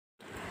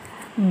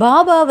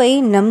பாபாவை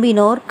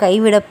நம்பினோர்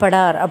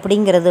கைவிடப்படார்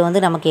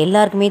அப்படிங்கிறது நமக்கு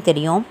எல்லாருக்குமே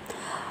தெரியும்.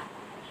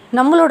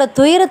 நம்மளோட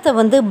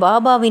துயரத்தை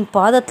பாபாவின்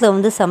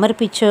பாதத்தில்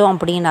சமர்ப்பித்தோம்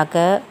அப்படின்னாக்க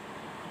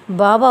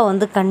பாபா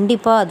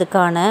கண்டிப்பாக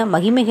அதுக்கான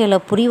மகிமைகளை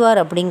புரிவார்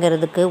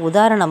அப்படிங்கிறதுக்கு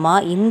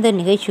உதாரணமாக இந்த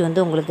நிகழ்ச்சி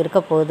உங்களுக்கு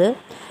இருக்க போகுது.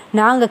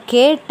 நாங்கள்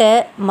கேட்ட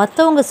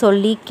மற்றவங்க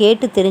சொல்லி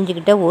கேட்டு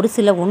தெரிஞ்சுக்கிட்ட ஒரு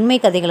சில உண்மை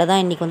கதைகளை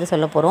தான் இன்றைக்கி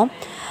சொல்ல போகிறோம்.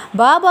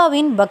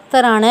 பாபாவின்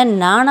பக்தரான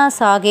நானா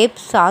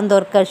சாஹேப்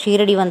சாந்தோர்கர்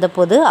ஷீரடி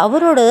வந்தபோது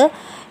அவரோட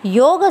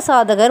யோக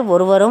சாதகர்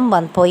ஒருவரும்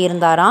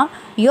போயிருந்தாராம்.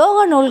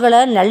 யோக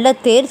நூல்களை நல்ல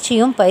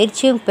தேர்ச்சியும்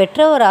பயிற்சியும்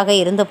பெற்றவராக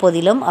இருந்த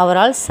போதிலும்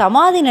அவரால்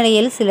சமாதி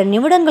நிலையில் சில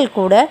நிமிடங்கள்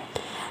கூட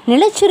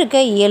நிலைச்சிருக்க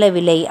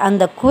இயலவில்லை.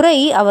 அந்த குறை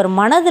அவர்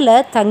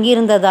மனதில்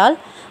தங்கியிருந்ததால்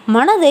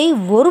மனதை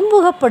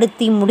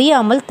ஒருமுகப்படுத்தி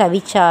முடியாமல்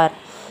தவிச்சார்.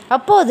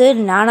 அப்போது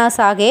நானா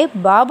சாஹேப்,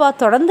 பாபா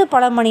தொடர்ந்து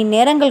பல மணி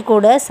நேரங்கள்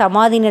கூட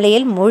சமாதி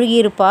நிலையில்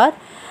மூழ்கியிருப்பார்.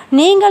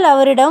 நீங்கள்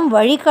அவரிடம்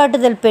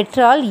வழிகாட்டுதல்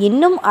பெற்றால்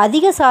இன்னும்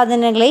அதிக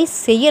சாதனைகளை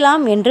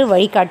செய்யலாம் என்று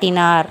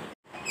வழிகாட்டினார்.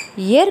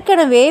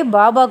 ஏற்கனவே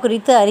பாபா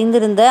குறித்து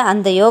அறிந்திருந்த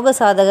அந்த யோக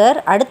சாதகர்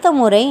அடுத்த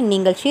முறை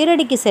நீங்கள்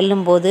ஷீரடிக்கு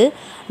செல்லும்போது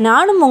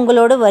நானும்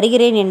உங்களோடு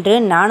வருகிறேன் என்று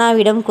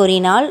நானாவிடம்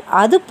கூறினாள்.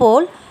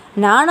 அதுபோல்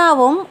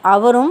நானாவும்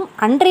அவரும்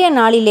அன்றைய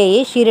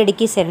நாளிலேயே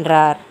ஷீரடிக்கு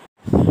சென்றார்.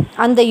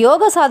 அந்த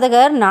யோக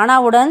சாதகர்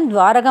நானாவுடன்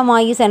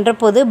துவாரகமாகி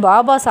சென்றபோது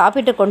பாபா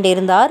சாப்பிட்டு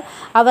கொண்டிருந்தார்.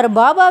 அவர்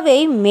பாபாவை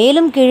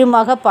மேலும்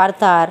கீழுமாக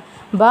பார்த்தார்.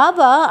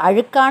 பாபா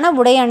அழுக்கான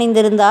உடை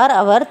அணிந்திருந்தார்.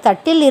 அவர்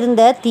தட்டில்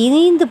இருந்த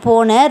தீந்து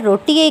போன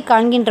ரொட்டியை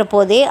காண்கின்ற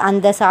போதே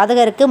அந்த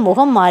சாதகருக்கு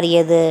முகம்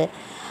மாறியது.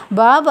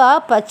 பாபா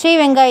பச்சை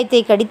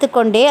வெங்காயத்தை கடித்து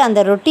கொண்டே அந்த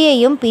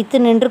ரொட்டியையும் பீத்து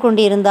நின்று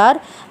கொண்டிருந்தார்.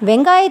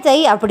 வெங்காயத்தை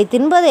அப்படி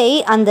தின்பதை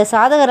அந்த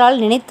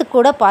சாதகரால் நினைத்து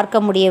கூட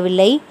பார்க்க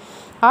முடியவில்லை.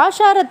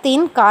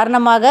 ஆசாரத்தின்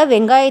காரணமாக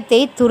வெங்காயத்தை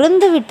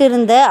துறந்து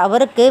விட்டிருந்த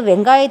அவருக்கு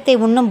வெங்காயத்தை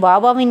உண்ணும்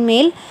பாபாவின்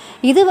மேல்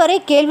இதுவரை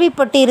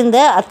கேள்விப்பட்டிருந்த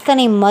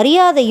அத்தனை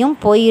மரியாதையும்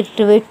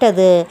போயிட்டு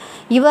விட்டது.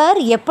 இவர்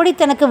எப்படி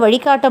தனக்கு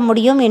வழிகாட்ட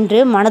முடியும் என்று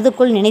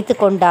மனதுக்குள் நினைத்து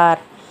கொண்டார்.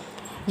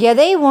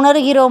 எதை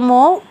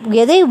உணர்கிறோமோ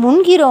எதை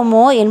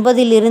உண்கிறோமோ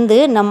என்பதிலிருந்து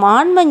நம்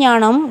ஆன்ம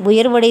ஞானம்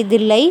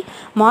உயர்வடைவதில்லை.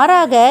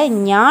 மாறாக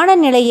ஞான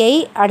நிலையை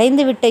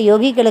அடைந்துவிட்ட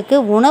யோகிகளுக்கு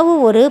உணவு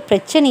ஒரு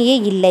பிரச்சனையே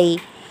இல்லை.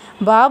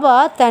 பாபா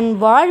தன்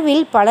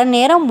வாழ்வில் பல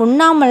நேரம்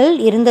உண்ணாமல்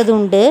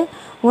இருந்ததுண்டு.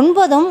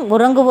 உண்பதும்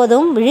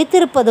உறங்குவதும்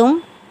விழித்திருப்பதும்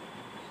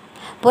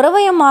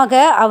புறவயமாக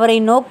அவரை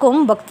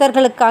நோக்கும்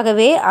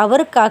பக்தர்களுக்காகவே,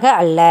 அவருக்காக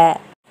அல்ல.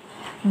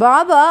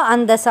 பாபா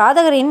அந்த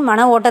சாதகரின்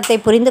மன ஓட்டத்தை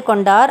புரிந்து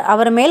கொண்டார்.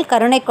 அவர் மேல்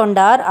கருணை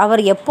கொண்டார்.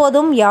 அவர்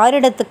எப்போதும்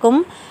யாரிடத்துக்கும்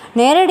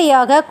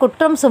நேரடியாக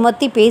குற்றம்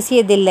சுமத்தி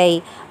பேசியதில்லை.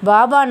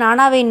 பாபா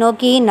நானாவை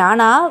நோக்கி,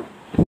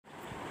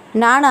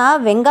 நானா,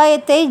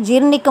 வெங்காயத்தை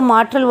ஜீர்ணிக்கும்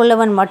ஆற்றல்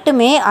உள்ளவன்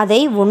மட்டுமே அதை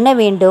உண்ண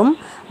வேண்டும்,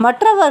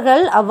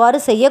 மற்றவர்கள் அவ்வாறு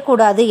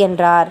செய்யக்கூடாது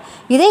என்றார்.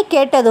 இதை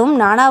கேட்டதும்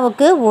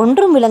நானாவுக்கு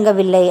ஒன்றும்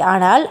விளங்கவில்லை.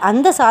 ஆனால்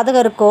அந்த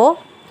சாதகருக்கோ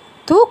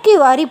தூக்கி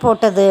வாரி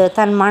போட்டது.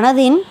 தன்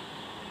மனதின்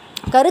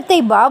கருத்தை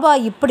பாபா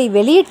இப்படி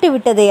வெளியிட்டு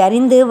விட்டதை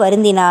அறிந்து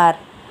வருந்தினார்.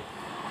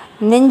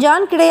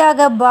 நெஞ்சான்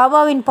கிடையாக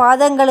பாபாவின்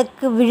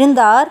பாதங்களுக்கு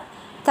விழுந்தார்.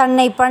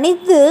 தன்னை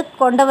பணிந்து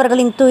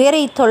கொண்டவர்களின்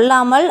துயரை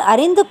சொல்லாமல்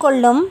அறிந்து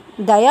கொள்ளும்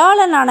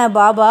தயாளனான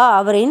பாபா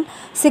அவரின்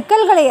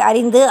சிக்கல்களை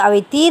அறிந்து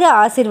அவை தீர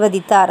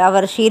ஆசிர்வதித்தார்.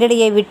 அவர்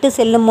ஷீரடியை விட்டு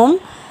செல்லும் முன்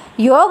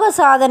யோக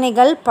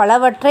சாதனைகள்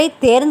பலவற்றை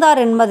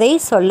தேர்ந்தார் என்பதை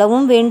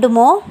சொல்லவும்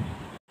வேண்டுமோ?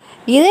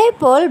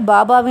 இதேபோல்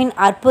பாபாவின்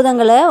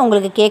அற்புதங்களை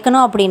உங்களுக்கு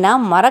கேட்கணும் அப்படின்னா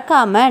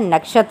மறக்காமல்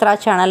நக்ஷத்ரா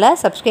சேனலை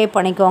சப்ஸ்கிரைப்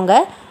பண்ணிக்கோங்க.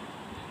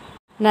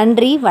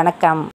 நன்றி, வணக்கம்.